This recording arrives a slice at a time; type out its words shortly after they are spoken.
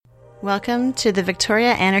Welcome to the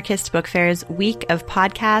Victoria Anarchist Book Fair's week of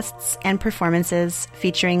podcasts and performances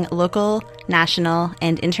featuring local, national,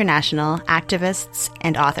 and international activists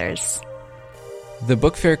and authors. The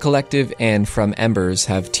Book Fair Collective and From Embers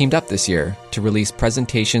have teamed up this year to release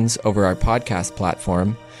presentations over our podcast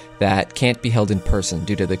platform that can't be held in person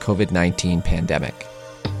due to the COVID-19 pandemic.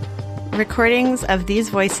 Recordings of these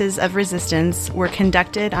voices of resistance were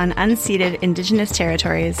conducted on unceded Indigenous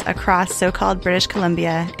territories across so-called British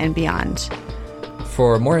Columbia and beyond.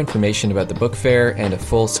 For more information about the book fair and a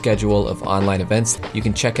full schedule of online events, you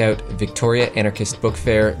can check out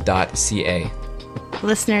victoriaanarchistbookfair.ca.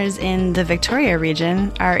 Listeners in the Victoria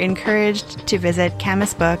region are encouraged to visit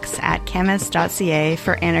Camas Books at camas.ca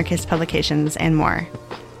for anarchist publications and more.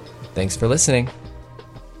 Thanks for listening.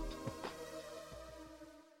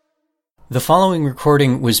 The following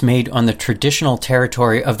recording was made on the traditional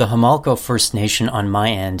territory of the Hamalko First Nation on my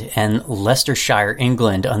end and Leicestershire,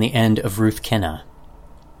 England on the end of Ruth Kinna.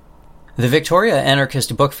 The Victoria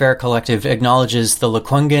Anarchist Book Fair Collective acknowledges the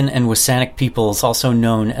Lekwungen and Wasanic peoples, also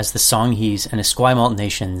known as the Songhees and Esquimalt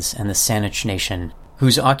nations and the Saanich Nation,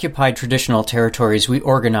 whose occupied traditional territories we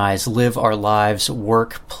organize, live our lives,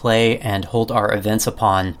 work, play, and hold our events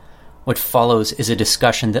upon. What follows is a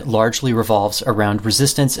discussion that largely revolves around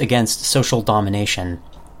resistance against social domination.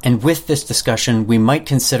 And with this discussion, we might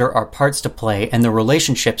consider our parts to play and the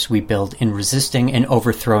relationships we build in resisting and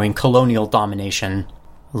overthrowing colonial domination.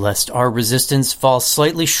 Lest our resistance fall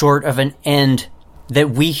slightly short of an end that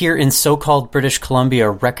we here in so-called British Columbia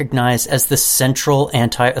recognize as the central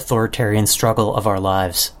anti-authoritarian struggle of our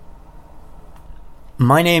lives.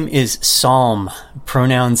 My name is Psalm,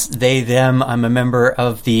 pronouns they, them. I'm a member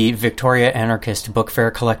of the Victoria Anarchist Book Fair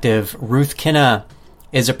Collective. Ruth Kinna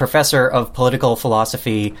is a professor of political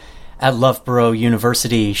philosophy at Loughborough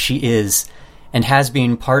University. She is and has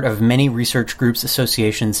been part of many research groups,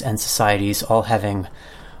 associations, and societies, all having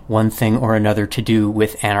one thing or another to do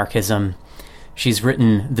with anarchism. She's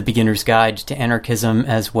written The Beginner's Guide to Anarchism,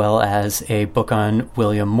 as well as a book on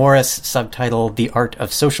William Morris, subtitled The Art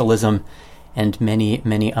of Socialism, and many,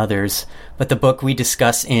 many others. But the book we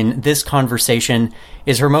discuss in this conversation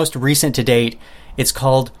is her most recent to date. It's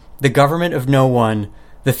called The Government of No One,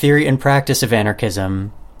 The Theory and Practice of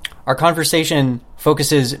Anarchism. Our conversation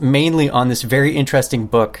focuses mainly on this very interesting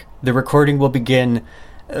book. The recording will begin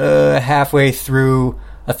halfway through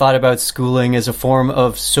a thought about schooling as a form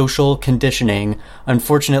of social conditioning.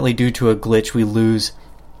 Unfortunately, due to a glitch, we lose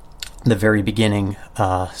the very beginning.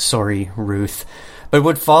 Sorry, Ruth. But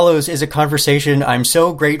what follows is a conversation I'm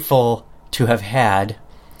so grateful to have had,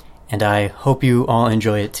 and I hope you all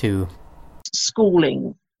enjoy it too.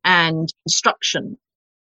 Schooling and instruction,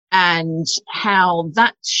 and how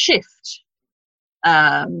that shift,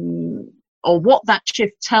 or what that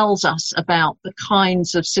shift tells us about the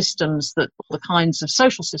kinds of systems the kinds of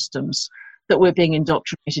social systems that we're being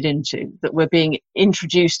indoctrinated into, that we're being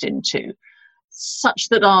introduced into, such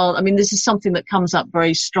that this is something that comes up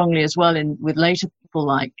very strongly as well with later people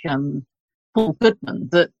like Paul Goodman,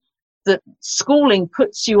 that schooling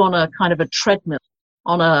puts you on a kind of a treadmill,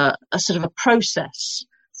 on a sort of a process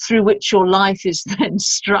through which your life is then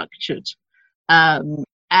structured, and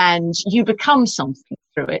you become something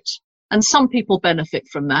through it. And some people benefit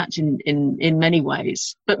from that in many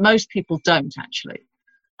ways, but most people don't actually.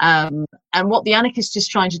 And what the anarchist is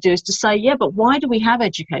trying to do is to say, yeah, but why do we have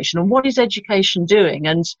education? And what is education doing?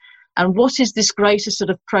 And what is this greater sort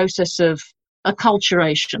of process of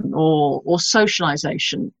acculturation or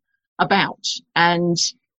socialization about? And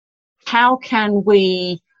how can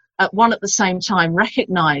we, at the same time,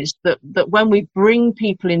 recognize that when we bring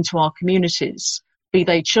people into our communities, be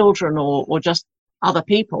they children or just other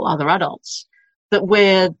people, other adults, that we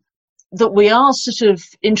are sort of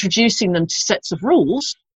introducing them to sets of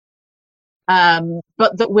rules,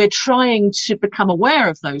 but that we're trying to become aware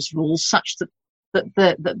of those rules such that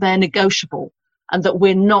they're negotiable, and that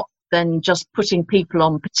we're not then just putting people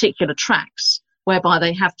on particular tracks whereby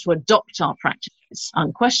they have to adopt our practices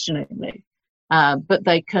unquestioningly, but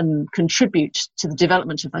they can contribute to the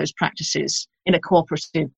development of those practices in a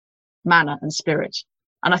cooperative manner and spirit.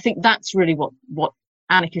 And I think that's really what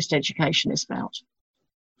anarchist education is about.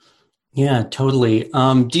 Yeah, totally.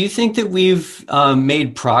 Do you think that we've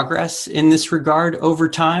made progress in this regard over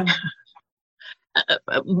time?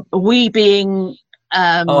 We being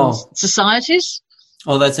societies?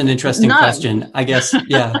 Oh, that's an interesting question. I guess,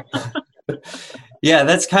 yeah. Yeah,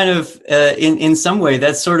 that's kind of, in some way,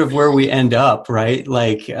 that's sort of where we end up, right?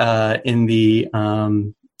 Like in the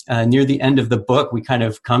near the end of the book, we kind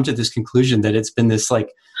of come to this conclusion that it's been this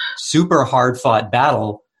like super hard fought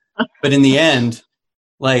battle, but in the end,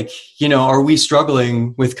 Like, are we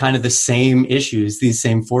struggling with kind of the same issues, these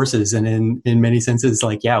same forces? And in many senses,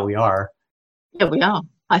 like, yeah, we are. Yeah, we are.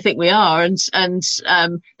 I think we are.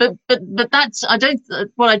 But that's,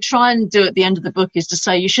 what I try and do at the end of the book is to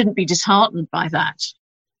say you shouldn't be disheartened by that.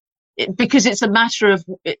 Because it's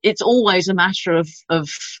always a matter of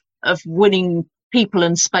winning people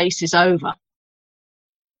and spaces over.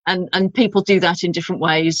 And people do that in different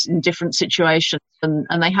ways, in different situations, and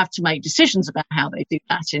they have to make decisions about how they do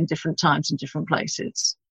that in different times and different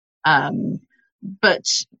places. But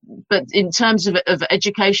in terms of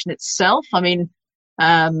education itself, I mean,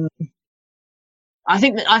 I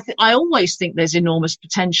think that I always think there's enormous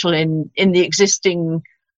potential in the existing,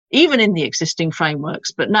 even in the existing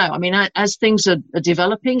frameworks. But no, I mean, as things are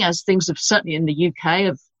developing, as things have certainly in the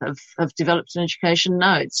UK have developed in education,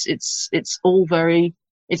 no, it's all very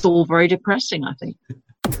depressing, I think.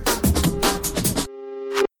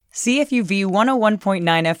 CFUV 101.9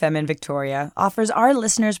 FM in Victoria offers our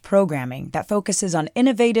listeners programming that focuses on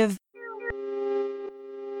innovative,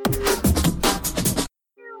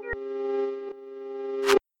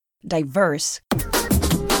 diverse,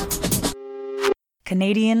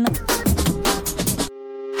 Canadian,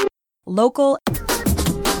 local,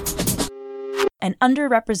 and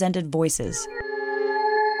underrepresented voices.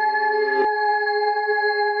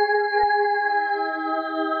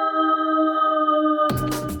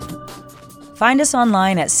 Find us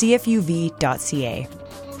online at cfuv.ca.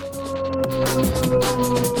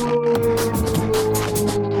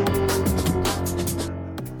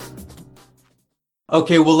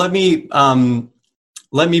 Okay, well, let me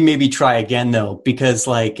maybe try again though, because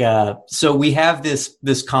so we have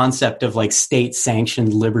this concept of like state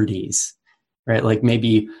sanctioned liberties, right? Like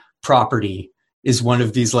maybe property is one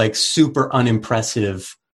of these like super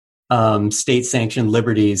unimpressive state sanctioned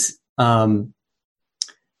liberties.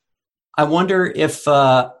 I wonder if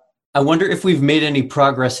we've made any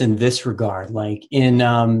progress in this regard, like in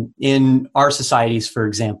our societies, for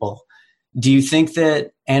example. Do you think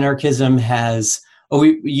that anarchism has?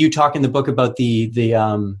 You talk in the book about the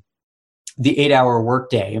 8-hour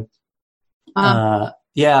workday.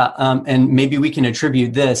 And maybe we can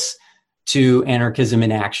attribute this to anarchism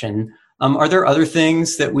in action. Are there other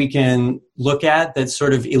things that we can look at that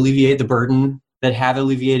sort of alleviate the burden, that have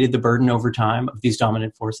alleviated the burden over time of these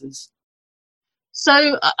dominant forces?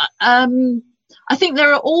 So I think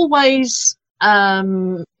there are always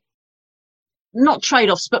not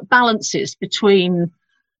trade-offs, but balances between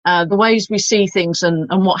the ways we see things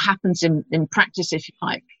and what happens in practice, if you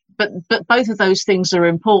like. But both of those things are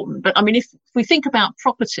important. But I mean, if we think about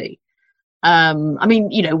property, I mean,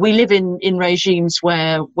 we live in regimes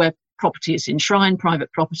where property is enshrined,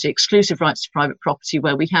 private property, exclusive rights to private property,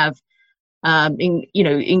 where we have in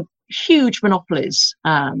huge monopolies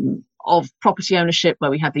of property ownership, where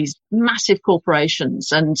we have these massive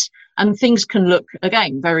corporations, and things can look,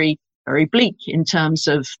 again, very, very bleak in terms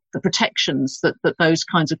of the protections that those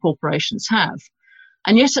kinds of corporations have.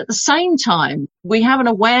 And yet at the same time, we have an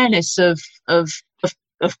awareness of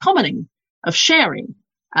commoning, of sharing,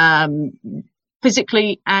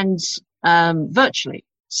 physically and virtually.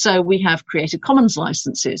 So we have Creative Commons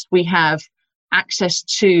licenses. We have access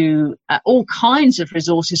to all kinds of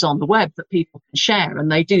resources on the web that people can share, and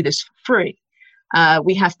they do this for free.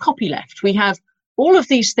 We have copyleft. We have all of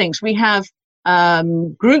these things. We have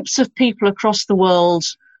groups of people across the world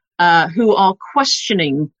who are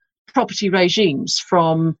questioning property regimes,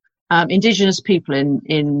 from indigenous people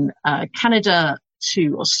in Canada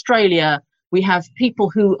to Australia. We have people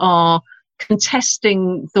who are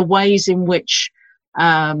contesting the ways in which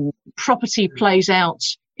property plays out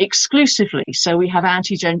exclusively. So we have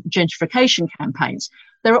anti-gentrification campaigns.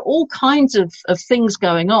 There are all kinds of things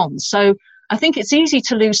going on. So I think it's easy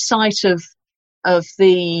to lose sight of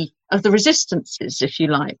the resistances, if you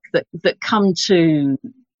like, that come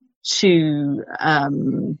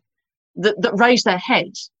that raise their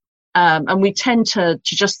head. And we tend to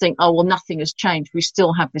just think, oh, well, nothing has changed. We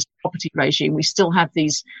still have this property regime. We still have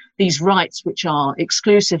these rights which are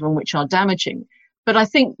exclusive and which are damaging. But I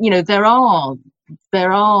think,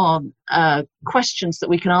 there are questions that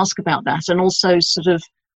we can ask about that, and also sort of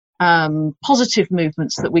positive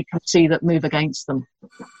movements that we can see that move against them.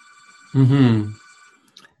 Mm-hmm.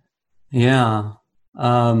 Yeah.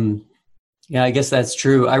 Yeah, I guess that's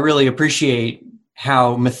true. I really appreciate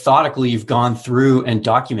how methodically you've gone through and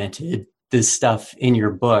documented this stuff in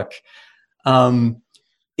your book.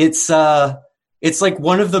 It's like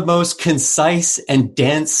one of the most concise and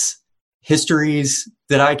dense histories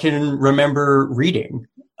that I can remember reading.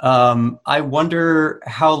 I wonder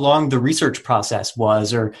how long the research process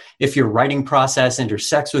was, or if your writing process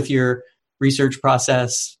intersects with your research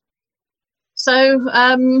process? So,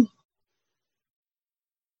 I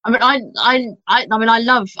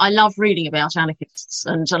love reading about anarchists,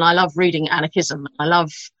 and I love reading anarchism. I like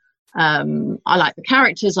the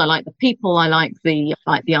characters, I like the people, I like the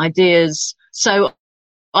ideas. So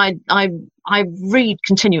I read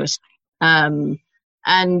continuously. And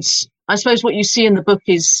I suppose what you see in the book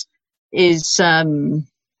is the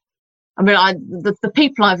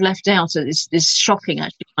people I've left out is shocking,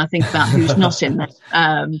 actually, when I think about who's not in there.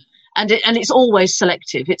 And it's always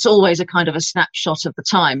selective. It's always a kind of a snapshot of the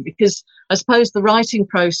time, because I suppose the writing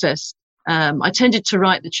process, I tended to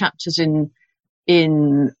write the chapters in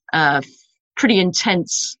pretty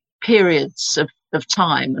intense periods of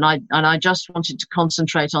time, and I just wanted to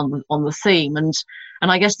concentrate on the theme, and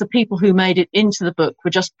I guess the people who made it into the book were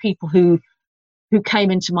just people who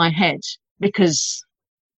came into my head because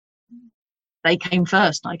they came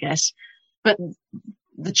first, I guess. But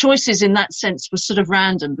the choices in that sense were sort of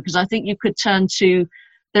random, because I think you could turn to,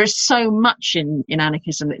 there's so much in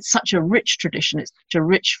anarchism. It's such a rich tradition. It's such a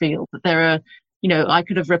rich field that there are, I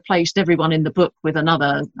could have replaced everyone in the book with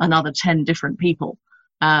another 10 different people,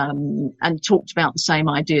 and talked about the same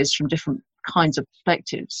ideas from different kinds of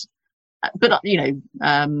perspectives. But,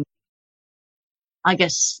 I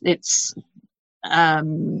guess it's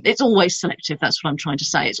always selective. That's what I'm trying to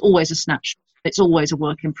say. It's always a snapshot. It's always a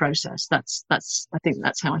work in process. I think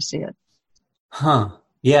that's how I see it. Huh.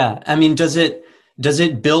 Yeah. I mean, does it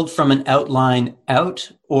build from an outline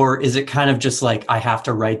out, or is it kind of just like, I have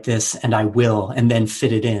to write this and I will, and then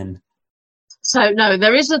fit it in? So no,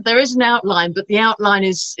 there is an outline, but the outline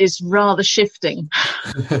is rather shifting.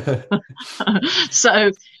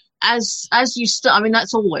 So as you start,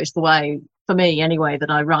 that's always the way for me anyway,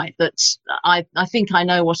 that I write, that I think I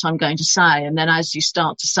know what I'm going to say. And then as you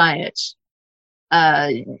start to say it,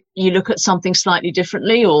 you look at something slightly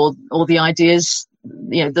differently, or the ideas,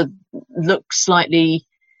 look slightly,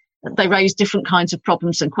 they raise different kinds of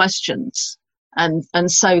problems and questions.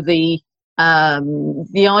 And so the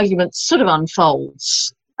argument sort of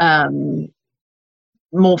unfolds, more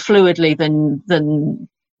fluidly than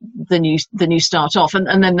you start off.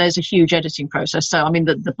 And then there's a huge editing process. So,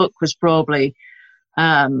 the book was probably,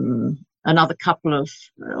 another couple of,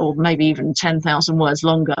 or maybe even 10,000 words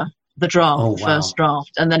longer, the draft, first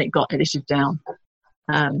draft, and then it got edited down,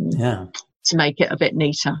 to make it a bit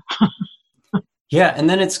neater. Yeah. And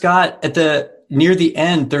then it's got near the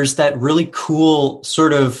end, there's that really cool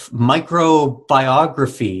sort of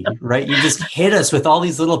microbiography, right? You just hit us with all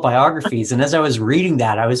these little biographies. And as I was reading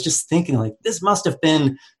that, I was just thinking, like, this must have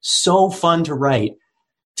been so fun to write,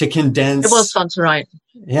 to condense. It was fun to write.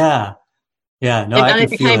 Yeah. Yeah. No, and it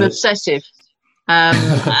became obsessive.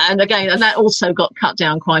 And that also got cut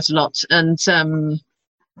down quite a lot. And,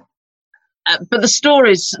 but the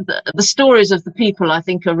stories of the people, I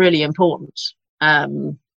think, are really important.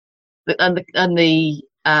 And the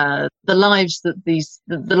lives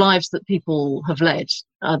that people have led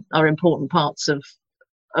are important parts of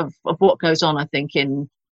what goes on, I think, in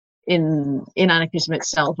anarchism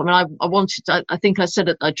itself. I think I said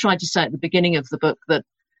it, I tried to say at the beginning of the book that,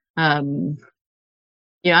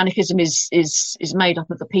 anarchism is made up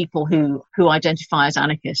of the people who identify as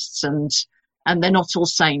anarchists, and they're not all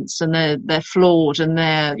saints, and they're flawed, and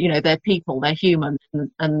they're people, they're human,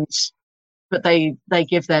 but they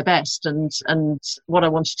give their best. And what I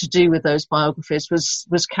wanted to do with those biographies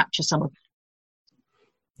was capture some of it.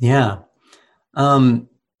 Yeah. So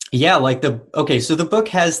the book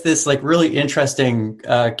has this like really interesting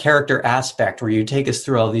character aspect where you take us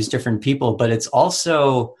through all these different people, but it's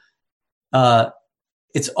also largely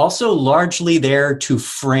there to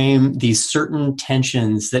frame these certain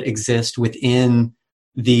tensions that exist within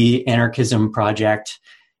the anarchism project.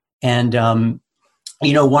 And,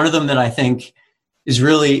 one of them that I think is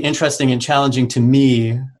really interesting and challenging to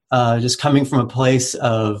me, just coming from a place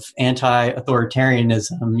of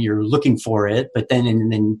anti-authoritarianism, you're looking for it, but then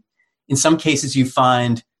in some cases you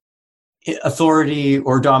find authority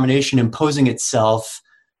or domination imposing itself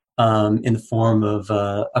in the form of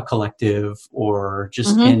a collective, or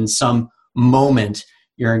just in some moment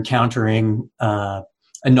you're encountering a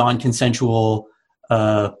non-consensual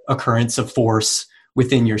occurrence of force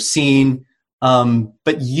within your scene.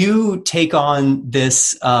 But you take on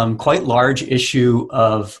this quite large issue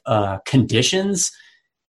of conditions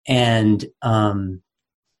and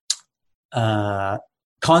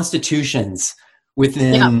constitutions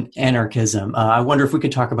within anarchism. I wonder if we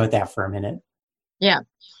could talk about that for a minute. Yeah.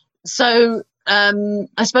 So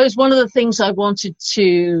I suppose one of the things I wanted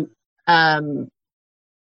to,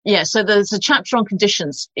 so there's a chapter on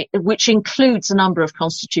conditions, which includes a number of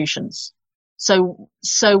constitutions.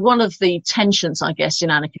 So one of the tensions, I guess,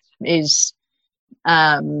 in anarchism is,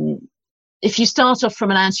 if you start off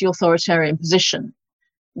from an anti-authoritarian position,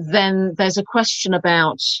 then there's a question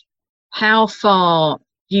about how far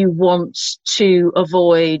you want to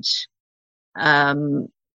avoid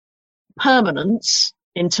permanence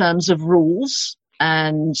in terms of rules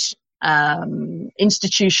and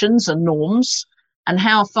institutions and norms, and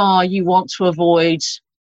how far you want to avoid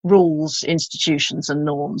rules, institutions and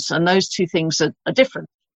norms. And those two things are different.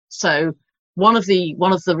 So one of the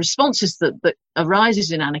responses that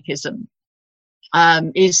arises in anarchism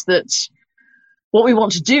is that what we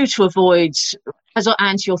want to do to avoid, as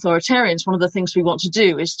anti-authoritarians, one of the things we want to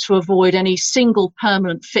do is to avoid any single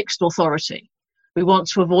permanent fixed authority. We want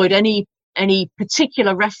to avoid any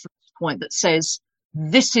particular reference point that says,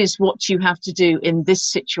 this is what you have to do in this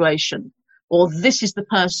situation, or this is the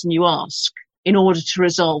person you ask in order to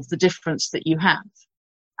resolve the difference that you have.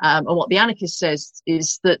 And what the anarchist says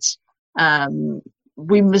is that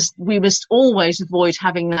we must always avoid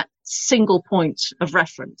having that single point of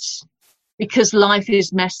reference, because life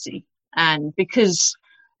is messy, and because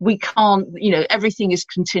we can't, everything is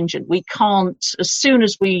contingent. We can't, as soon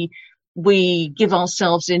as we give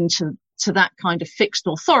ourselves into that kind of fixed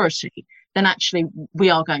authority, then actually we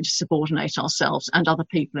are going to subordinate ourselves and other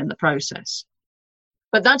people in the process.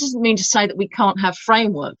 But that doesn't mean to say that we can't have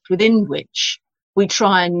frameworks within which we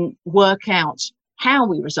try and work out how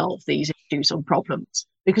we resolve these issues or problems.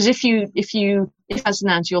 Because if as an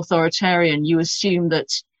anti-authoritarian, you assume that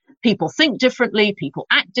people think differently, people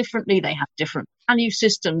act differently, they have different value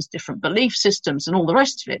systems, different belief systems, and all the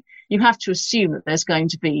rest of it, you have to assume that there's going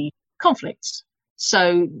to be conflicts.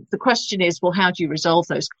 So the question is, well, how do you resolve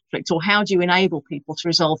those conflicts, or how do you enable people to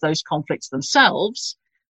resolve those conflicts themselves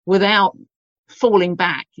without falling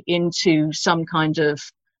back into some kind of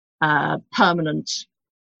permanent,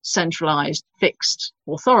 centralized, fixed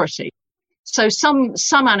authority? So some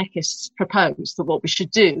anarchists propose that what we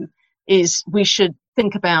should do is we should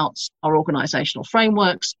think about our organizational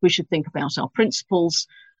frameworks, we should think about our principles,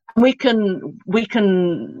 and we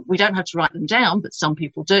don't have to write them down, but some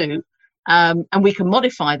people do, and we can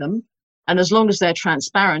modify them. And as long as they're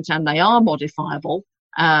transparent and they are modifiable,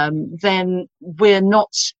 then we're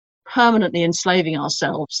not permanently enslaving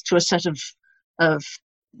ourselves to a set of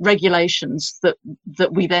regulations that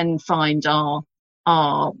we then find are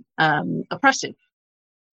oppressive.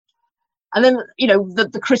 And then,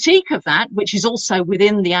 the critique of that, which is also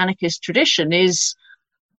within the anarchist tradition, is,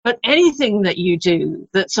 but anything that you do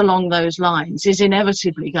that's along those lines is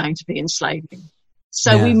inevitably going to be enslaving.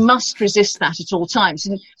 So we must resist that at all times.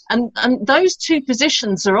 And those two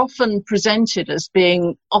positions are often presented as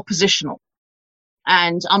being oppositional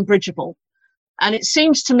and unbridgeable. And it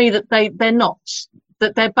seems to me that they're not,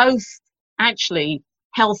 that they're both actually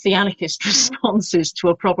healthy anarchist responses to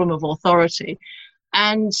a problem of authority.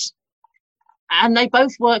 And they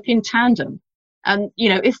both work in tandem. And,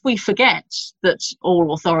 if we forget that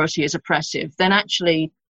all authority is oppressive, then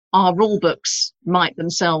actually our rule books might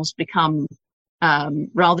themselves become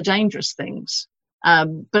rather dangerous things.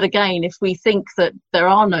 But again, if we think that there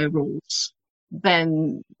are no rules,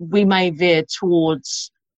 then we may veer towards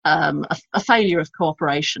a failure of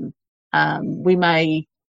cooperation. We may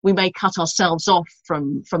cut ourselves off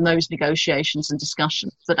from those negotiations and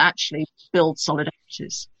discussions that actually build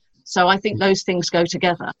solidarities. So I think those things go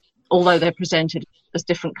together, although they're presented as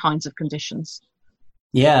different kinds of conditions.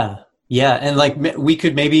 Yeah. And we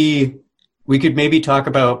could maybe talk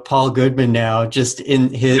about Paul Goodman now. Just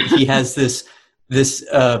he has this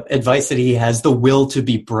advice that he has, the will to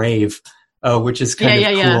be brave, which is kind of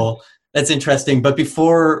cool. Yeah. That's interesting. But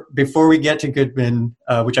before we get to Goodman,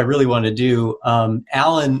 which I really want to do,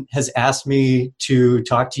 Alan has asked me to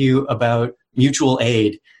talk to you about mutual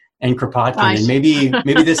aid and Kropotkin. Right. And maybe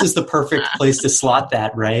this is the perfect place to slot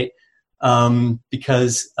that, right?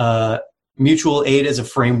 Because mutual aid as a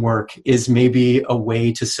framework is maybe a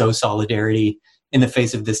way to sow solidarity in the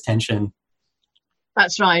face of this tension.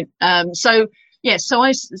 That's right. I mean,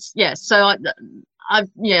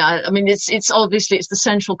 it's obviously it's the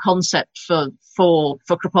central concept for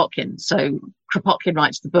Kropotkin. So Kropotkin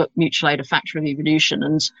writes the book Mutual Aid: A Factor of Evolution,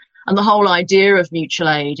 and the whole idea of mutual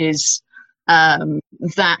aid is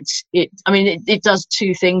that it does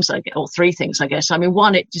two things, or three things, I guess. I mean,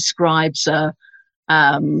 one, it describes a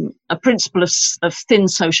principle of thin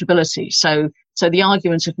sociability. So the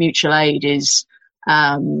argument of mutual aid is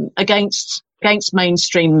against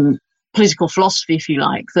mainstream political philosophy, if you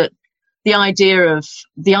like, that the idea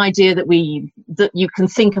that you can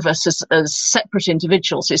think of us as separate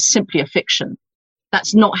individuals is simply a fiction.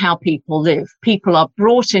 That's not how people live. People are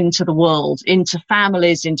brought into the world, into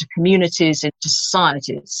families, into communities, into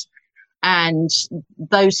societies. And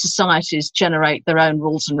those societies generate their own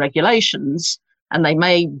rules and regulations, and they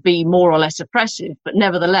may be more or less oppressive, but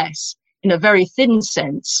nevertheless, in a very thin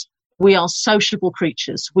sense, we are sociable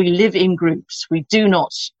creatures. We live in groups. We do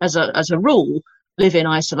not, as a rule, live in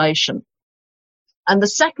isolation. And the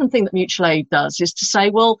second thing that mutual aid does is to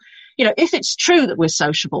say, well, if it's true that we're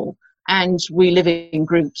sociable and we live in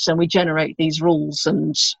groups and we generate these rules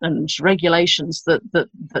and regulations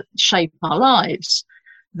that shape our lives,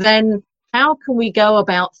 then how can we go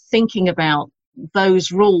about thinking about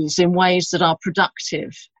those rules in ways that are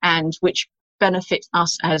productive and which benefit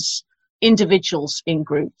us as individuals in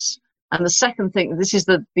groups? And the second thing, this is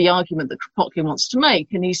the argument that Kropotkin wants to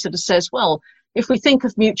make, and he sort of says, well, if we think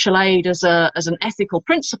of mutual aid as an ethical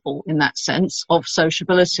principle in that sense of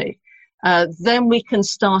sociability, then we can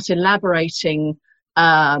start elaborating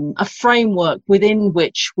a framework within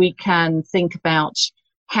which we can think about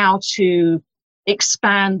how to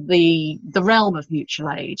expand the realm of mutual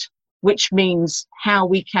aid, which means how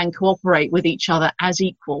we can cooperate with each other as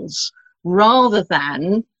equals, rather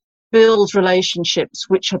than build relationships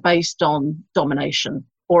which are based on domination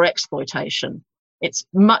or exploitation. It's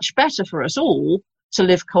much better for us all to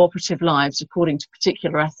live cooperative lives according to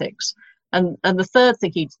particular ethics. And the third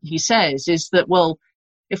thing he says is that, well,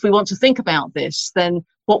 if we want to think about this, then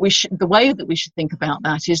the way that we should think about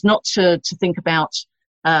that is not to think about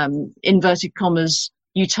inverted commas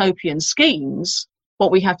utopian schemes.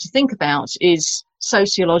 What we have to think about is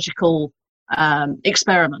sociological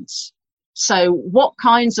experiments. So what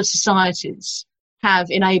kinds of societies have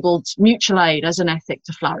enabled mutual aid as an ethic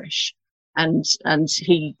to flourish? And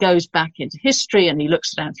he goes back into history and he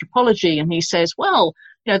looks at anthropology and he says, well,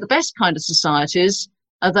 the best kind of societies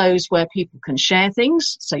are those where people can share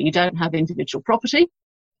things, so you don't have individual property,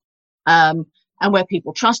 and where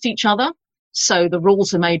people trust each other, so the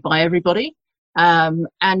rules are made by everybody,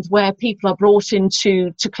 and where people are brought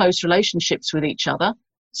into close relationships with each other.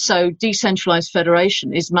 So decentralized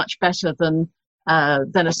federation is much better than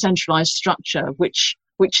a centralized structure, which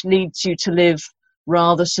leads you to live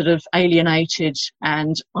rather sort of alienated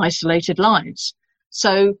and isolated lives.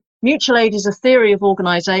 So mutual aid is a theory of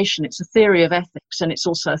organization, it's a theory of ethics, and it's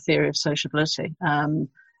also a theory of sociability. And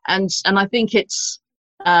I think it's,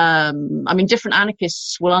 different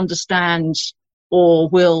anarchists will understand or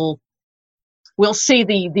will see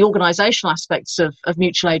the organizational aspects of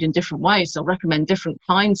mutual aid in different ways. They'll recommend different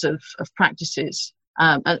kinds of practices,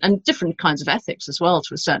 and different kinds of ethics as well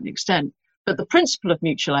to a certain extent. But the principle of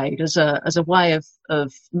mutual aid as a way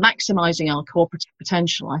of maximizing our cooperative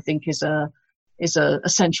potential, I think, is a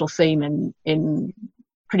central theme in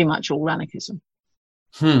pretty much all anarchism.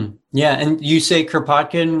 Yeah, and you say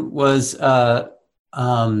Kropotkin was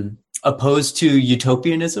opposed to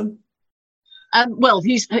utopianism? Well,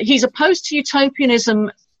 he's opposed to utopianism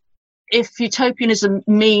if utopianism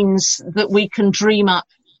means that we can dream up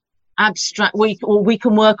abstract, we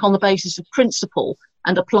can work on the basis of principle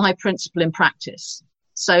and apply principle in practice,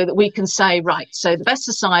 so that we can say, right, so the best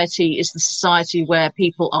society is the society where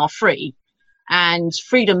people are free, and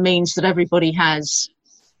freedom means that everybody has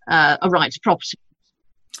a right to property.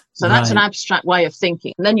 So that's an abstract way of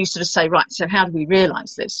thinking. And then you sort of say, right, so how do we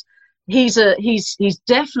realize this? He's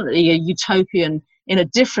definitely a utopian in a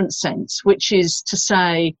different sense, which is to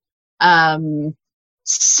say,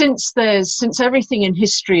 since everything in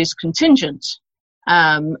history is contingent,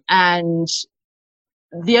 and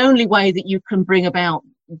the only way that you can bring about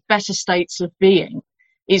better states of being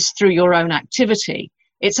is through your own activity,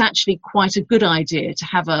 it's actually quite a good idea to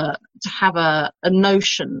have a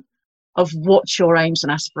notion of what your aims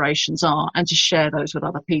and aspirations are and to share those with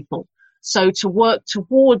other people. So to work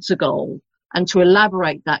towards a goal and to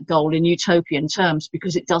elaborate that goal in utopian terms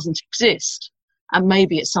because it doesn't exist, and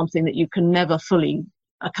maybe it's something that you can never fully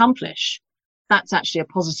accomplish, that's actually a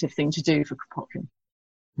positive thing to do for Kropotkin.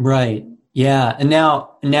 Right. Yeah. And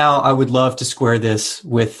now I would love to square this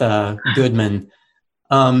with Goodman,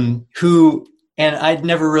 who, and I'd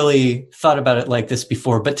never really thought about it like this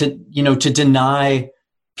before, but to deny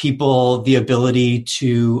people the ability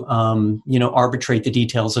to, arbitrate the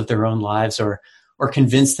details of their own lives or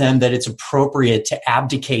convince them that it's appropriate to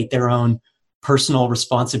abdicate their own personal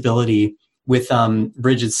responsibility with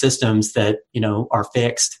rigid systems that, are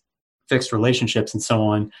fixed relationships and so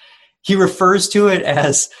on. He refers to it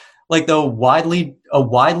as like a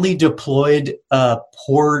widely deployed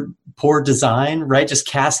poor design, right? Just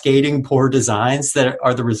cascading poor designs that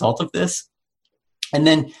are the result of this. And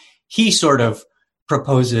then he sort of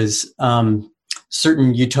proposes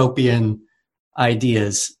certain utopian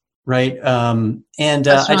ideas. right? I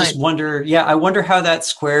just wonder, I wonder how that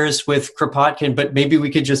squares with Kropotkin, but maybe we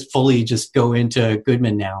could just fully just go into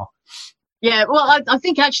Goodman now. Yeah, well, I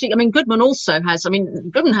think actually, I mean, Goodman has, I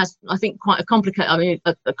think, quite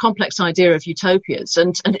a complex idea of utopias,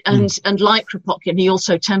 and like Kropotkin, he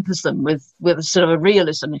also tempers them with a sort of a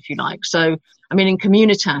realism, if you like. So, I mean, in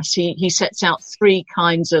Communitas, he sets out 3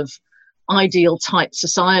 kinds of ideal type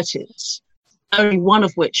societies, only one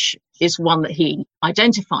of which is one that he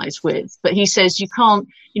identifies with. But he says you can't,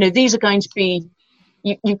 these are going to be,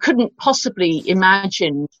 you couldn't possibly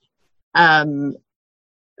imagine,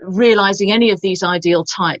 realizing any of these ideal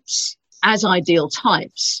types as ideal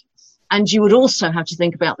types. And you would also have to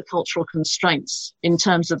think about the cultural constraints in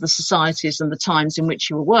terms of the societies and the times in which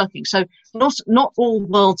you were working. So not all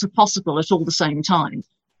worlds are possible at all the same time.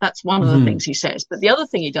 That's one of the things he says. But the other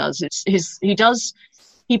thing he does is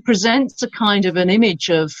he presents a kind of an image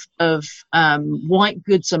of white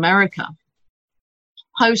goods America,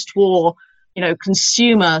 post-war,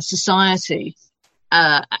 consumer society,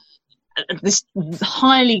 this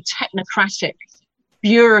highly technocratic,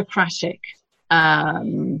 bureaucratic,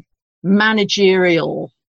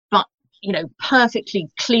 managerial, but, perfectly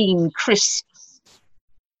clean, crisp,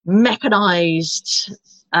 mechanized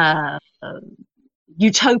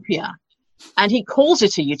utopia. And he calls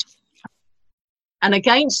it a utopia. And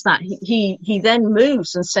against that, he then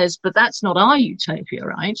moves and says, but that's not our utopia,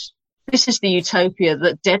 right? This is the utopia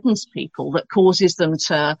that deadens people, that causes them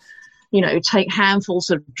to, take handfuls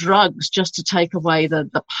of drugs just to take away the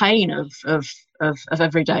pain of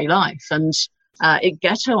everyday life. And it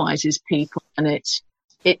ghettoizes people, and it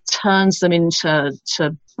turns them into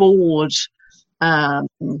bored,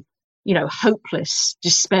 hopeless,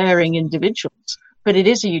 despairing individuals. But it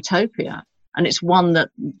is a utopia. And it's one that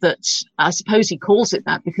I suppose he calls it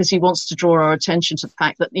that because he wants to draw our attention to the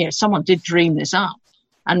fact that, someone did dream this up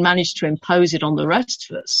and managed to impose it on the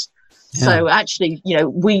rest of us. Yeah. So actually,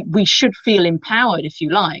 we should feel empowered, if you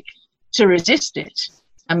like, to resist it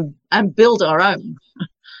and build our own.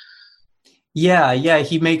 Yeah.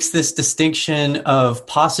 He makes this distinction of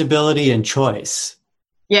possibility and choice.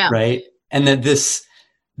 Yeah. Right. And that this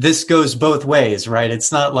goes both ways, right?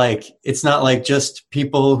 It's not like just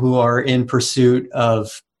people who are in pursuit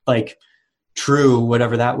of like true,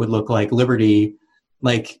 whatever that would look like, liberty.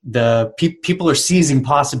 Like the people are seizing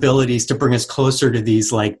possibilities to bring us closer to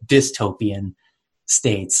these like dystopian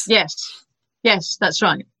states. Yes, that's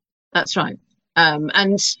right.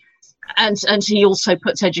 And he also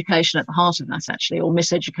puts education at the heart of that, actually, or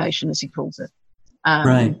miseducation, as he calls it.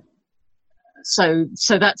 Right. So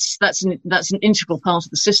that's an integral part of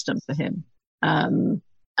the system for him. And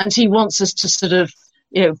he wants us to sort of,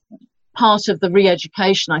 part of the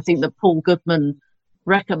re-education, I think, that Paul Goodman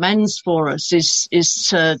recommends for us is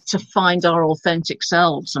to find our authentic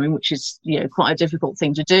selves. I mean, which is, quite a difficult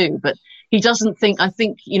thing to do, but he doesn't think, I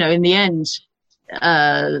think, in the end,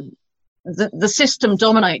 the system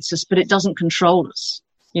dominates us, but it doesn't control us.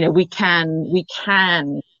 We can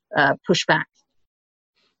push back.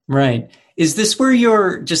 Right. Is this where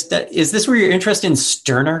your interest in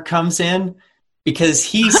Stirner comes in? Because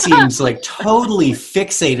he seems like totally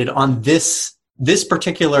fixated on this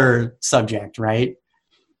particular subject, right?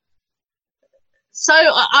 So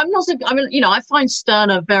I find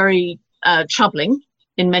Stirner very troubling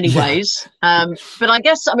in many ways. But I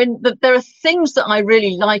guess, there are things that I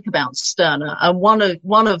really like about Stirner. And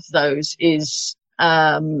one of those is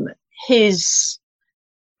his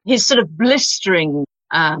sort of blistering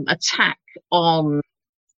attack on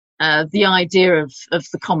the idea of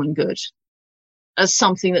the common good as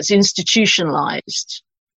something that's institutionalized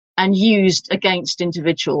and used against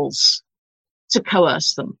individuals to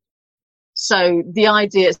coerce them. So the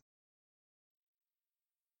idea,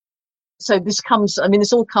 this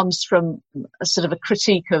all comes from a sort of a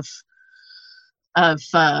critique of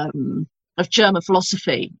German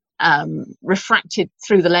philosophy, refracted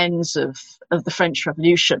through the lens of the French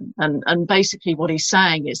Revolution. And basically what he's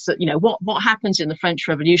saying is that, what happens in the French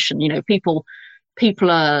Revolution, people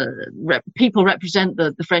represent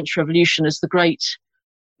the French Revolution as the great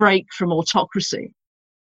break from autocracy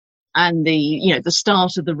and the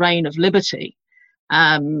start of the reign of liberty.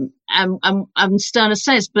 And Stirner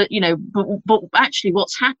says, but actually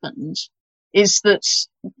what's happened is that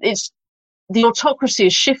the autocracy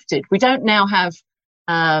has shifted. We don't now have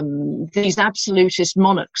these absolutist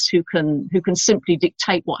monarchs who can simply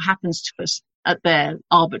dictate what happens to us at their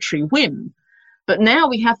arbitrary whim. But now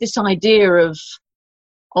we have this idea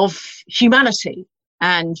of humanity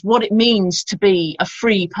and what it means to be a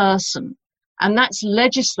free person. And that's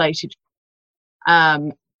legislated.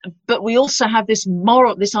 And but we also have this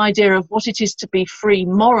idea of what it is to be free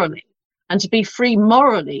morally. And to be free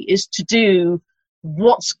morally is to do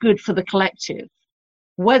what's good for the collective,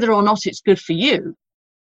 whether or not it's good for you.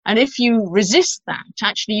 And if you resist that,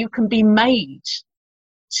 actually you can be made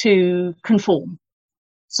to conform.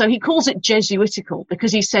 So he calls it Jesuitical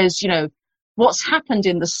because he says, what's happened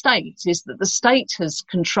in the state is that the state has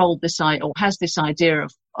controlled this or has this idea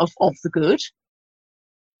of the good.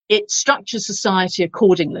 It structures society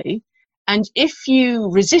accordingly. And if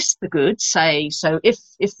you resist the good, if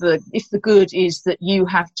the good is that you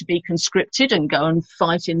have to be conscripted and go and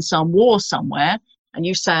fight in some war somewhere, and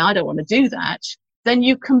you say, I don't want to do that, then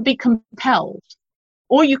you can be compelled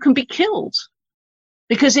or you can be killed.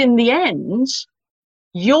 Because in the end,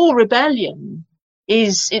 your rebellion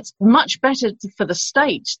it's much better for the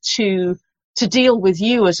state to deal with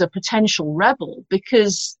you as a potential rebel,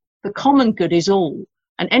 because the common good is all.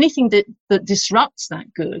 And anything that disrupts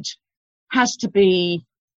that good has to be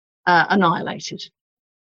annihilated.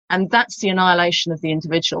 And that's the annihilation of the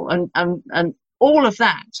individual. And all of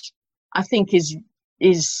that, I think, is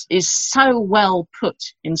so well put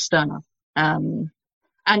in Stirner. And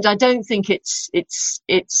I don't think it's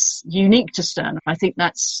unique to Stirner. I think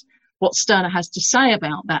that's what Stirner has to say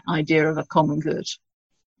about that idea of a common good.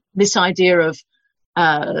 This idea of,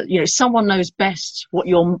 someone knows best what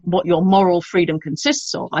your moral freedom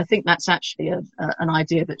consists of. I think that's actually an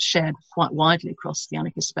idea that's shared quite widely across the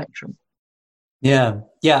anarchist spectrum. Yeah,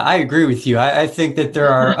 I agree with you. I think that there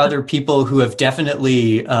are other people who have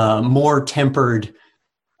definitely more tempered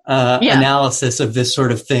analysis of this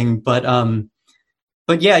sort of thing.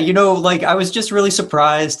 But yeah, I was just really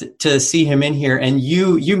surprised to see him in here. And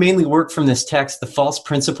you mainly work from this text, The False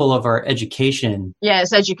Principle of Our Education. Yeah,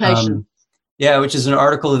 it's education. Which is an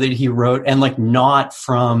article that he wrote, and not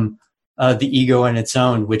from The Ego and Its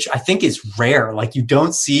Own, which I think is rare. You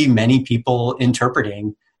don't see many people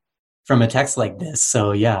interpreting from a text like this.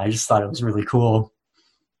 So yeah, I just thought it was really cool.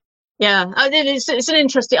 Yeah, it's an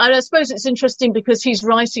interesting. I suppose it's interesting because he's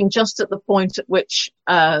writing just at the point at which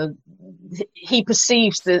he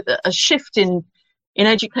perceives a shift in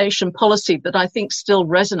education policy that I think still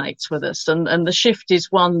resonates with us, and the shift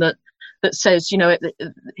is one that says,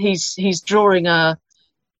 he's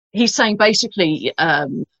saying basically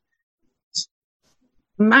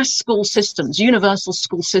mass school systems, universal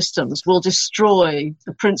school systems will destroy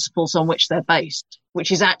the principles on which they're based,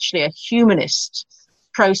 which is actually a humanist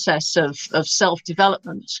process of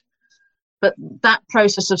self-development. But that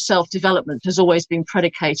process of self-development has always been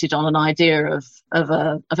predicated on an idea of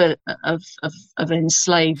an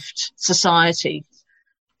enslaved society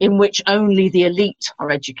in which only the elite are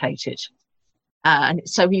educated. And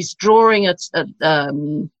so he's drawing our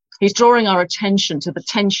attention to the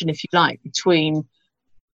tension, if you like, between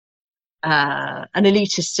an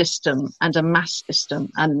elitist system and a mass system.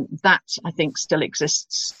 And that, I think, still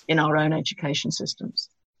exists in our own education systems.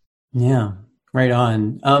 Yeah, right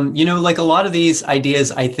on. A lot of these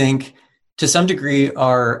ideas, I think, to some degree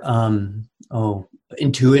are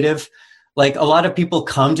intuitive. A lot of people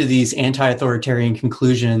come to these anti-authoritarian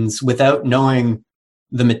conclusions without knowing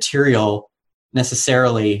the material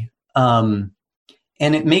necessarily. And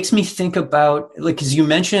it makes me think about, because you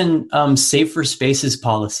mentioned safer spaces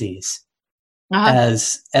policies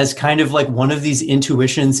as kind of one of these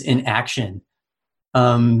intuitions in action.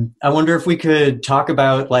 I wonder if we could talk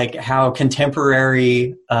about how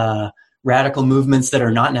contemporary radical movements that are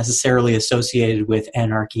not necessarily associated with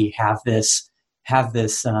anarchy have this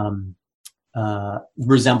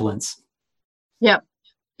resemblance. Yeah.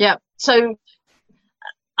 So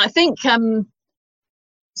I think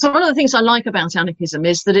so one of the things I like about anarchism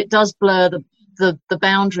is that it does blur the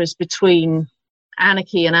boundaries between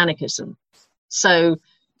anarchy and anarchism. So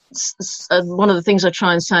one of the things I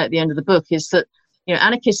try and say at the end of the book is that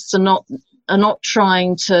anarchists are not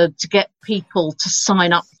trying to get people to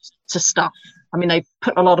sign up to stuff. I mean, they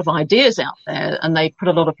put a lot of ideas out there and they put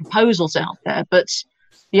a lot of proposals out there, but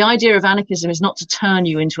the idea of anarchism is not to turn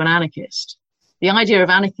you into an anarchist. The idea of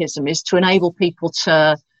anarchism is to enable people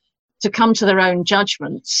to come to their own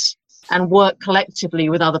judgments and work collectively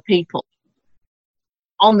with other people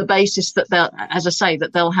on the basis that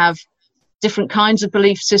they'll have different kinds of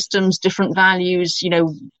belief systems, different values.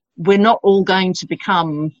 We're not all going to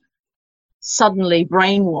become suddenly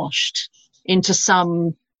brainwashed into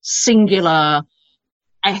some singular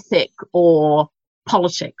ethic or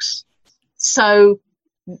politics. So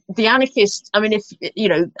the anarchist, I mean,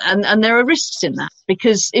 and there are risks in that,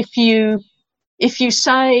 because if you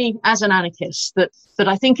say as an anarchist that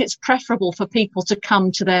I think it's preferable for people to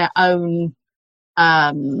come to their own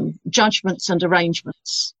judgments and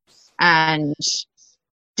arrangements and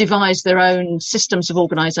devise their own systems of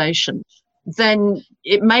organization, then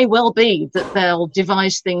it may well be that they'll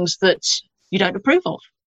devise things that you don't approve of.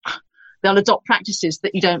 They'll adopt practices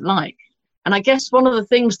that you don't like. And I guess one of the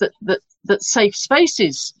things that Safe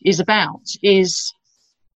Spaces is about is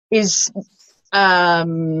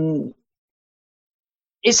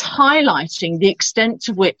highlighting the extent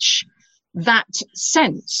to which that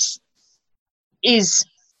sense is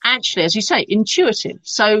actually, as you say, intuitive.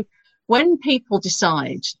 So when people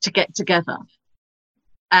decide to get together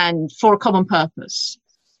and for a common purpose,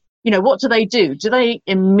 what do? Do they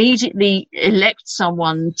immediately elect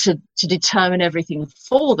someone to determine everything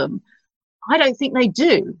for them? I don't think they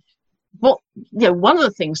do. But, one of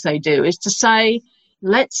the things they do is to say,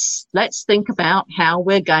 let's think about how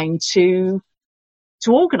we're going to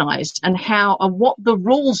organize and what the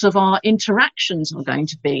rules of our interactions are going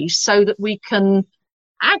to be, so that we can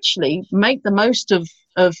actually make the most of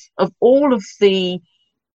all of the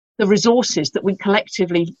resources that we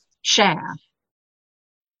collectively share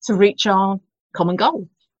to reach our common goal.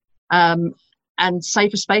 And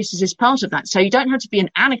Safer Spaces is part of that. So you don't have to be an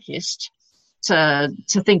anarchist to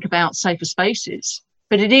think about safer spaces,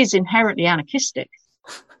 but it is inherently anarchistic.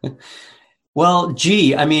 Well,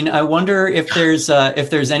 gee, I wonder if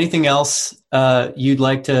there's anything else you'd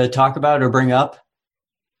like to talk about or bring up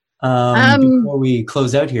before we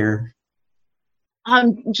close out here.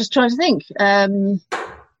 I'm just trying to think.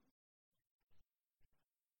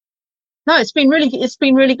 No, it's been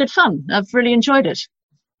really good fun. I've really enjoyed it.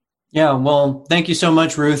 Yeah, well, thank you so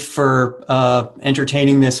much, Ruth, for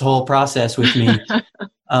entertaining this whole process with me.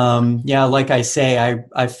 Like I say,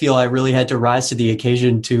 I feel I really had to rise to the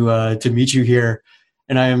occasion to meet you here,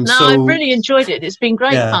 and I've really enjoyed it. It's been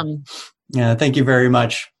great fun. Yeah, thank you very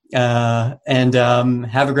much, and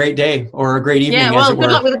have a great day or a great evening. Yeah, well, good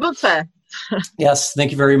luck with the book fair. Yes,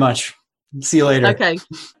 thank you very much. See you later. Okay.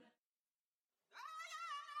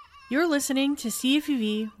 You're listening to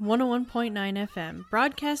CFUV 101.9 FM,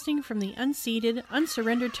 broadcasting from the unceded,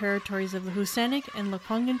 unsurrendered territories of the Hoosanic and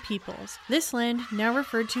Lekwungen peoples, this land now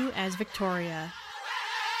referred to as Victoria.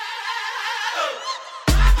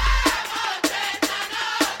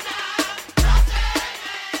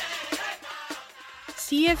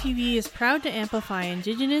 CFUV is proud to amplify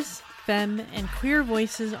Indigenous, femme, and queer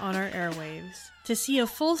voices on our airwaves. To see a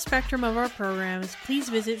full spectrum of our programs, please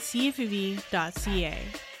visit cfuv.ca.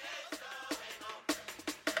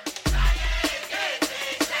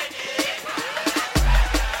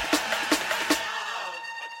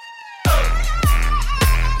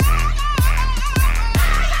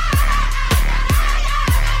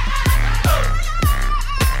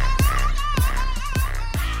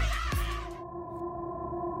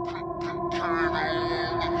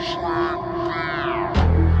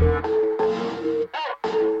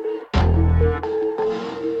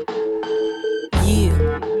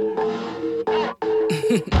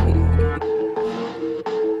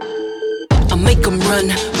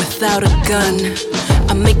 Without a gun,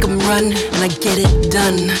 I make them run and I get it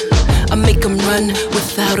done. I make them run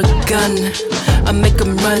without a gun, I make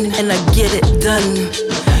them run and I get it done.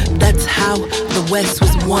 That's how the West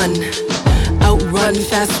was won. Outrun,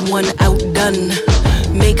 fast one, outdone.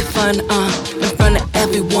 Make fun, in front of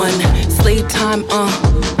everyone. Slave time,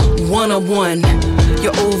 one-on-one.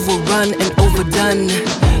 You're overrun and overdone.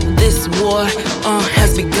 This war,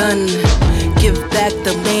 has begun. Give back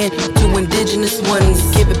the land to indigenous ones.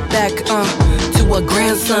 Give it back, to our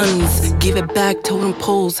grandsons. Give it back, totem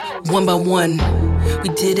poles, one by one. We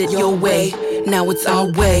did it your way, now it's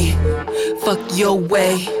our way. Fuck your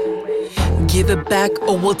way. Give it back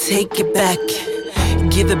or we'll take it back.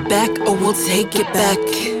 Give it back or we'll take it back.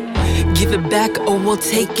 Give it back or we'll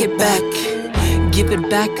take it back. Give it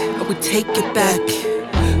back or we'll take it back.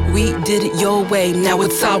 We did it your way, now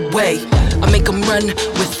it's our way. I make them run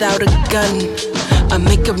without a gun. I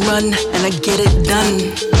make them run and I get it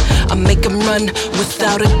done. I make them run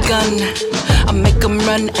without a gun. I make them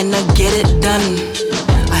run and I get it done.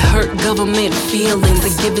 I hurt government feelings. I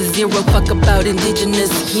give a zero fuck about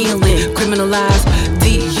indigenous healing. Criminalize,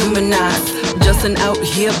 dehumanize. Justin out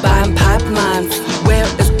here buying pipelines. Where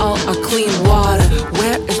is all our clean water?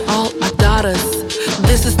 Where is all our daughters?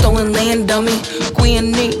 This is stolen land, dummy.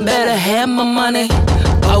 Queen need better have my money.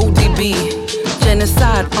 ODB,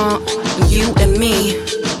 genocide on you and me.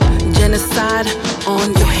 Genocide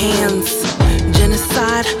on your hands.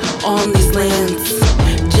 Genocide on these lands.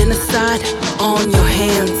 Genocide on your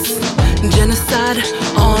hands. Genocide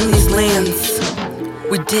on these lands.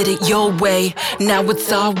 We did it your way, now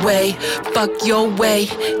it's our way. Fuck your way,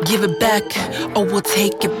 give it back, or we'll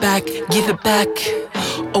take it back. Give it back,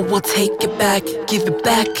 or we'll take it back. Give it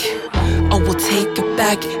back, or we'll take it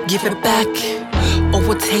back. Give it back, or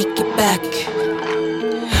we'll take it back.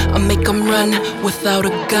 I make them run without a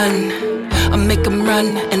gun. I make them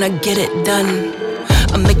run and I get it done.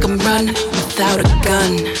 I make them run without a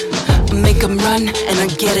gun. I make them run and I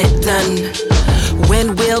get it done.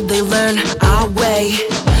 When will they learn our way?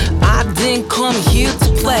 I didn't come here to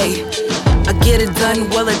play. I get it done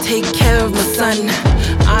while I take care of my son.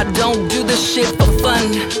 I don't do this shit for fun.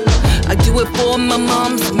 I do it for my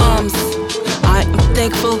mom's moms. I am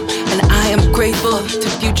thankful and I am grateful to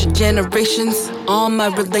future generations, all my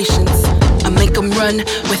relations. I make them run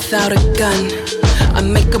without a gun. I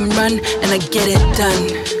make them run and I get it done.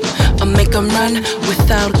 I make them run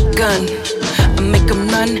without a gun. I make them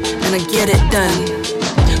run and I get it done.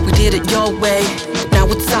 We did it your way, now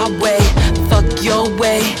it's our way. Fuck your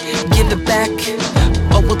way, give it back,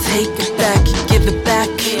 or we'll take it back. Give it back,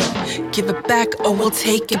 give it back, or we'll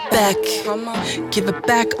take it back. Give it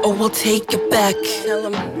back, or we'll take it back.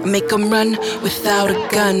 I make them run without a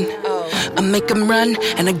gun. I make them run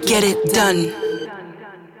and I get it done.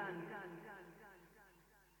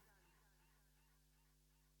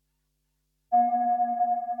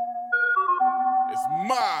 It's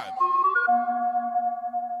mine.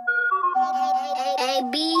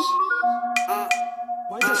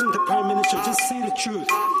 Why doesn't the Prime Minister just say the truth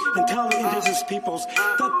and tell the indigenous peoples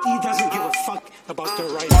that he doesn't give a fuck about their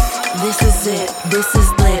rights? This is it, this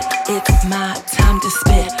is lit. It's my time to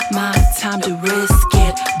spit, my time to risk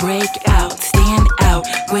it. Break out, stand out.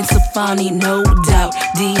 Gwen Stefani, no doubt.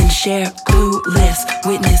 D and Cher, clueless.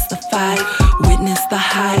 Witness the fight, witness the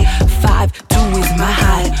high. 5-2 is my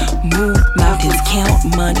high. Move mountains,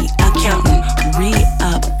 count money, accountant.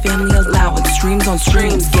 Re-up, family allowance. Streams on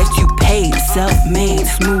streams, get you paid. Self-made,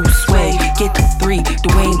 smooth sway. Get the 3,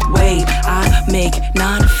 Dwayne Wade. I make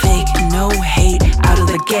non-fake, no hate. Out of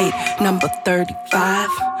the gate, number 35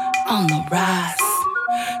 on the rise.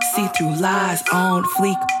 See through lies, on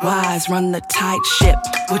fleek, wise. Run the tight ship.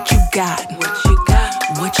 What you got? What you got?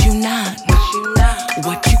 What you not? What you not?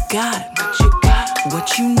 What you got? What you got?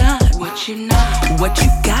 What you not? What you not? What you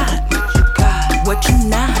got? What you got? What you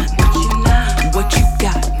not? What you not? What you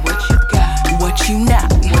got? What you got? What you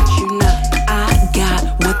not? What you not? I got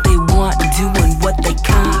what they want, doing what they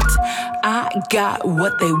can't. I got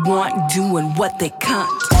what they want, doing what they can't.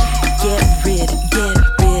 Get rid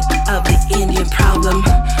of the Indian problem.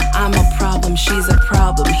 I'm a problem, she's a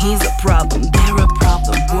problem, he's a problem, they're a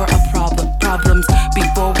problem, we're a problem. Problems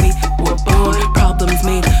before we were born, problems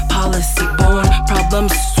made policy born,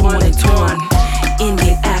 problems sworn and torn.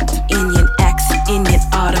 Indian act, Indian acts, Indian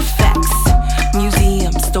artifacts.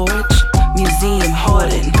 Museum storage, museum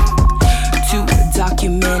hoarding. To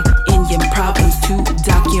document Indian problems, to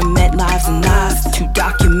document lives and lives, to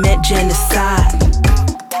document genocide.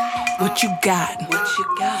 What you got? What you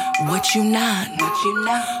got? What you not? What you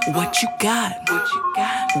not? What you got? What you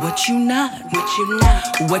got? What you not? What you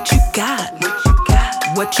not? What you got? What you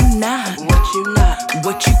got? What you not? What you not?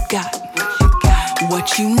 What you got? What you got?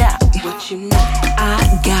 What you not? What you not?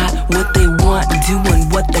 I got what they want, doing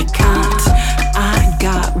what they can't. I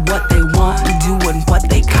got what they want, doing what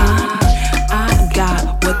they can't. I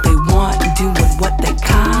got what they want, doing what they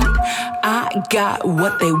can't. I got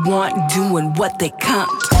what they want, doing what they can't.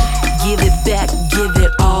 Give it back, give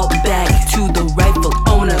it all back to the rightful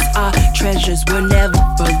owners. Our treasures were never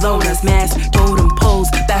for loners. Mass, totem poles,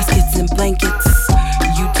 baskets and blankets.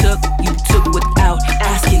 You took without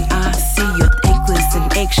asking. I see you're thankless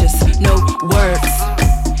and anxious. No words,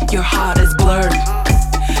 your heart is blurred.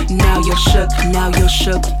 Now you're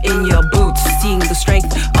shook in your boots. Seeing the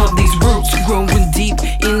strength of these roots growing deep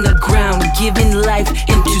in the ground, giving life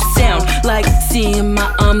into sound. Like seeing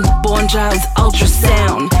my unborn child's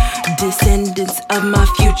ultrasound. Descendants of my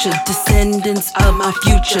future, descendants of my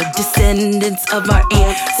future, descendants of our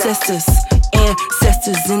ancestors.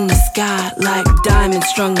 Ancestors in the sky like diamonds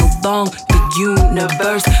strung along the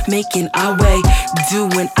universe, making our way,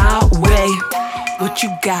 doing our way. What you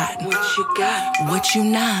got? What you got? What you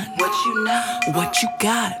not? What you not? What you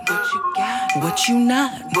got? What you got? What you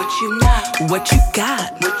not? What you not? What you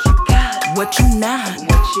got? What you got? What you not?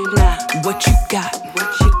 What you not? What you got?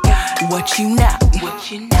 What you got? What you not?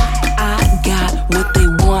 What you not? I got what they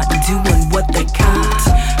want, doing what they can't.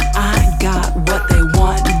 I got what they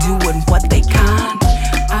want, doing what they can't.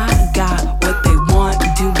 I got what they want,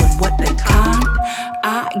 doing what they can't.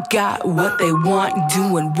 I got what they want,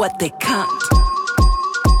 doing what they can't.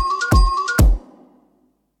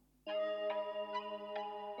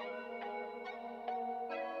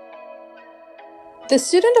 The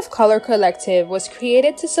Student of Color Collective was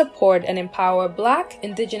created to support and empower Black,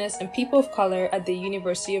 Indigenous, and people of color at the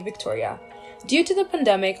University of Victoria. Due to the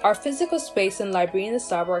pandemic, our physical space and library in the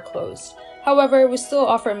Star are closed. However, we still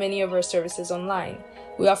offer many of our services online.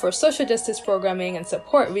 We offer social justice programming and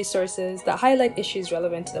support resources that highlight issues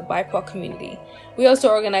relevant to the BIPOC community. We also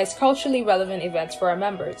organize culturally relevant events for our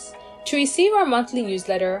members. To receive our monthly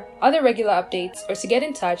newsletter, other regular updates, or to get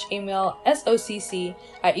in touch, email socc@uvss.ca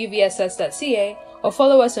or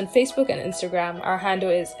follow us on Facebook and Instagram. Our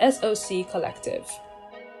handle is SOC Collective.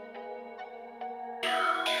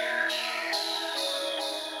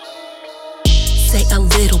 Say a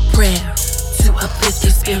little prayer to uplift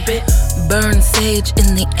your spirit. Burn sage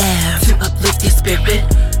in the air to uplift your spirit.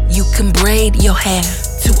 You can braid your hair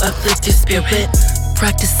to uplift your spirit.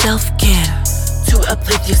 Practice self-care to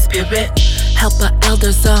uplift your spirit. Help our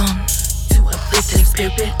elders on to uplift their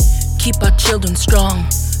spirit. Keep our children strong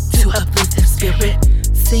to uplift their spirit.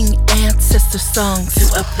 Sing ancestor songs to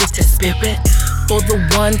uplift their spirit. For the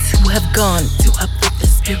ones who have gone to uplift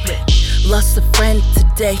their spirit. Lost a friend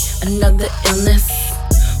today, another illness.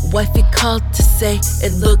 Wifey called to say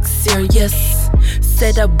it looks serious.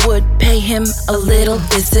 Said I would pay him a little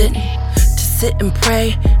visit to sit and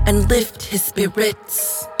pray and lift his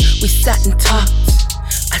spirits. We sat and talked,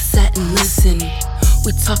 I sat and listened.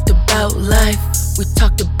 We talked about life, we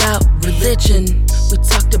talked about religion. We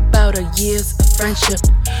talked about our years of friendship,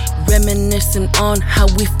 reminiscing on how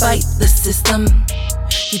we fight the system.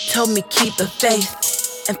 He told me keep the faith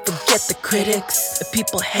and forget the critics. The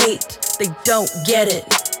people hate, they don't get it.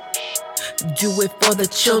 Do it for the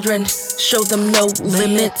children, show them no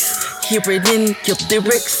limits. Hear it in your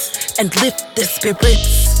lyrics and lift their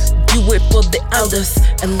spirits. Do it for the elders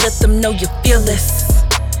and let them know you're fearless.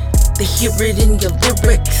 They hear it in your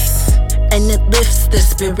lyrics and it lifts their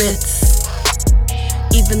spirits.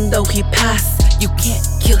 Even though he passed, you can't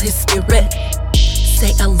kill his spirit.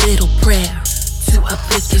 Say a little prayer to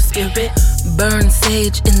uplift your spirit. Burn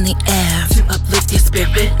sage in the air to uplift your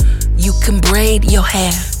spirit. You can braid your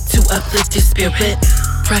hair to uplift your spirit.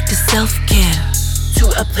 Practice self-care to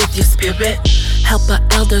uplift your spirit. Help our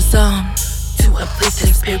elders on to uplift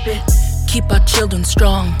their spirit. Keep our children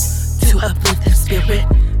strong to uplift their spirit.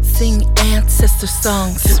 Sing ancestor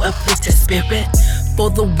songs to uplift their spirit. For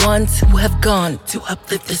the ones who have gone to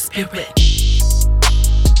uplift their spirit.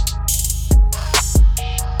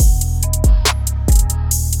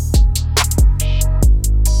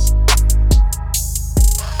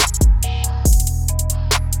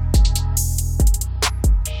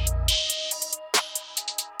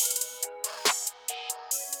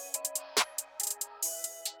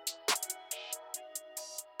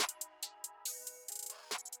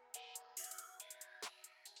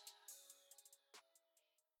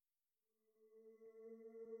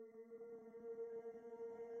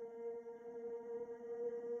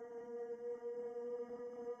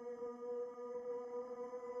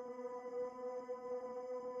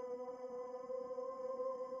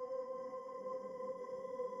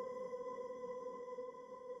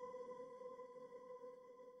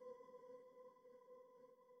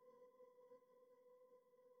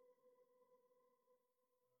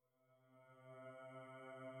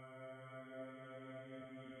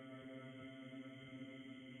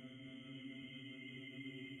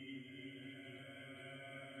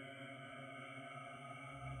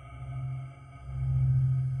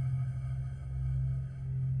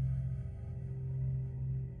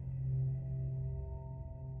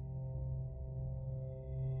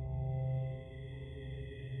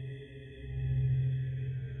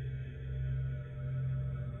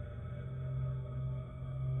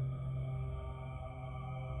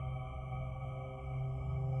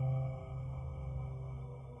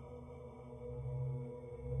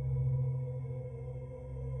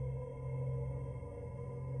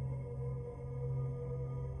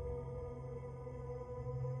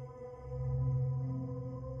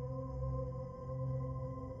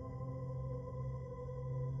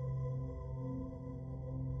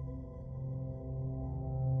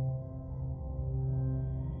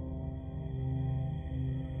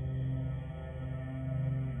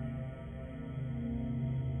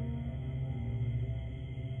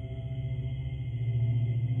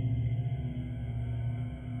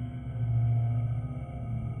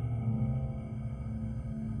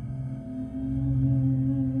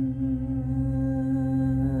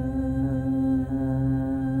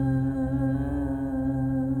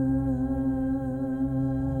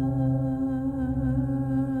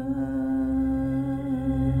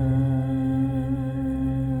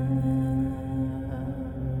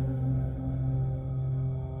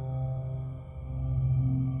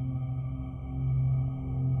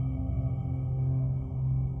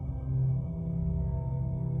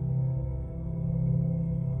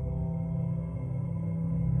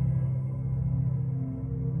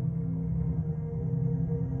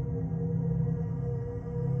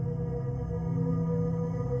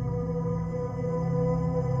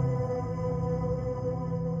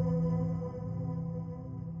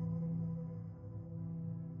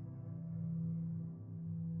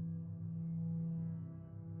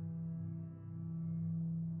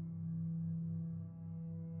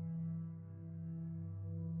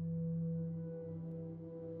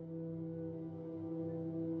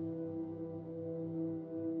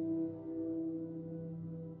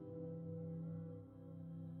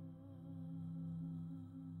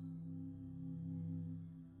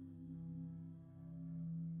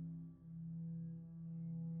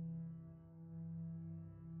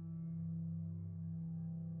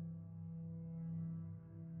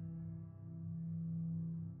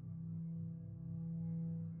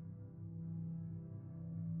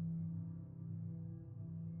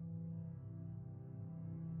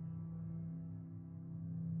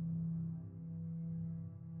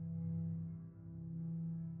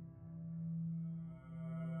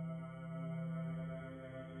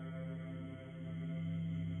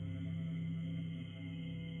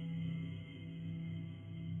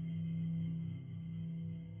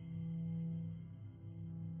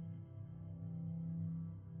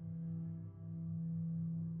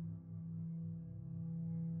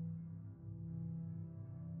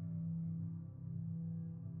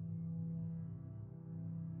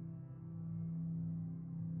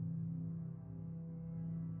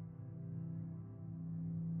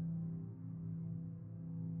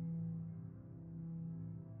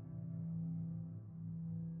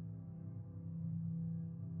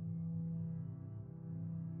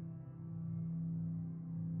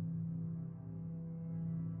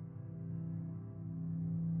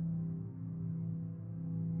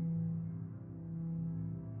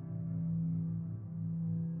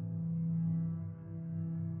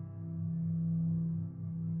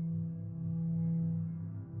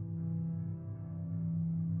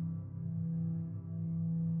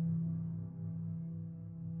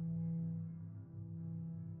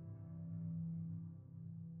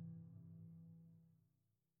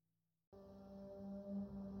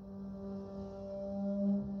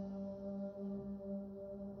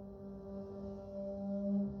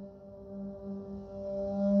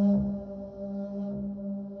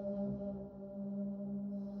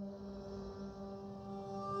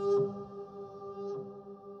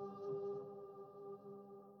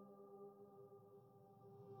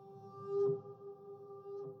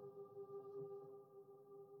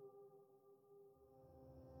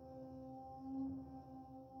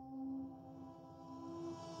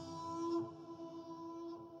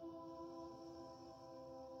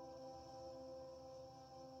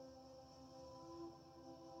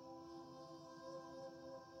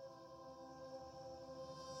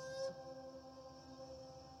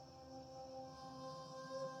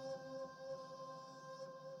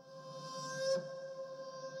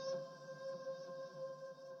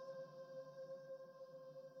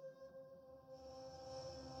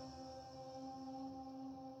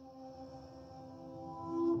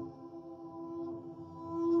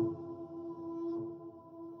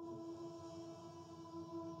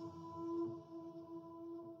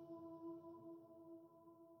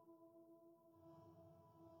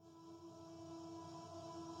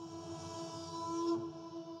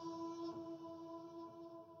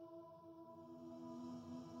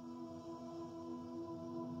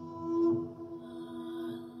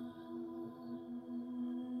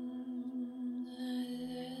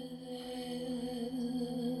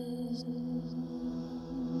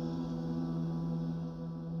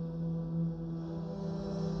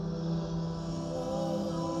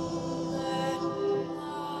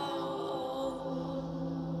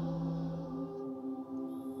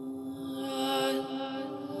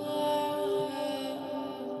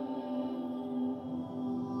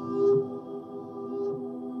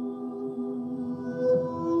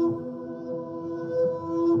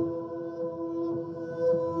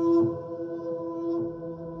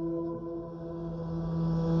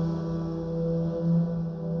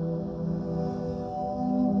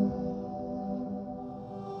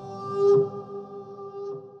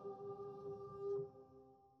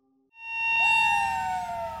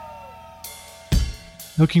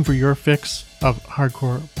 Looking for your fix of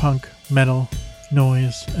hardcore, punk, metal,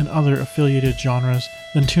 noise, and other affiliated genres?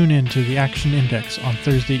 Then tune in to the Action Index on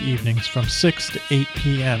Thursday evenings from 6 to 8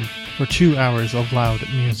 p.m. for 2 hours of loud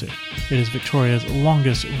music. It is Victoria's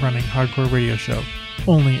longest running hardcore radio show,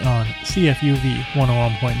 only on CFUV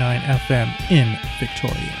 101.9 FM in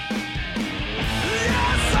Victoria.